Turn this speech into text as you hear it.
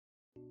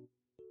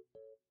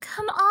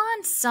Come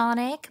on,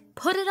 Sonic.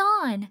 Put it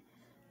on.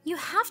 You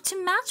have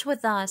to match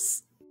with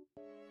us.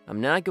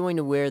 I'm not going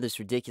to wear this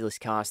ridiculous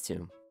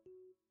costume.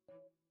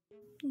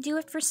 Do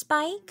it for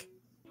Spike.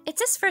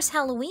 It's his first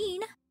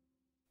Halloween.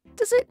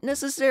 Does it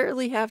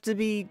necessarily have to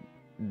be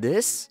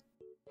this?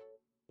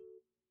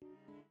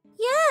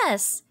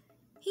 Yes.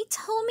 He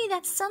told me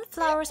that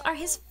sunflowers are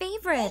his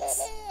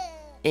favorites.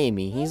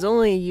 Amy, he's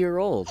only a year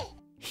old.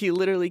 He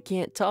literally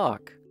can't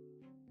talk.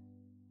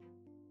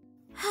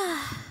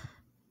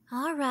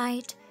 All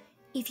right.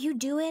 If you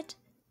do it,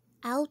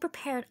 I'll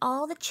prepare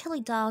all the chili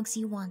dogs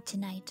you want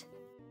tonight.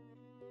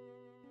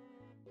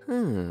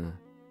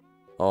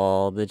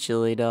 All the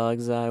chili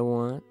dogs I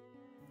want?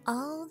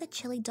 All the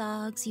chili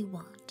dogs you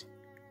want.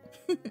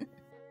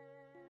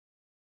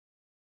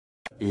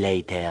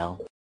 Later.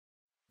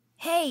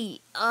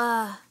 Hey,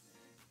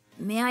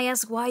 may I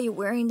ask why you're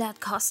wearing that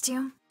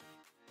costume?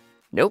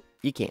 Nope,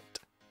 you can't.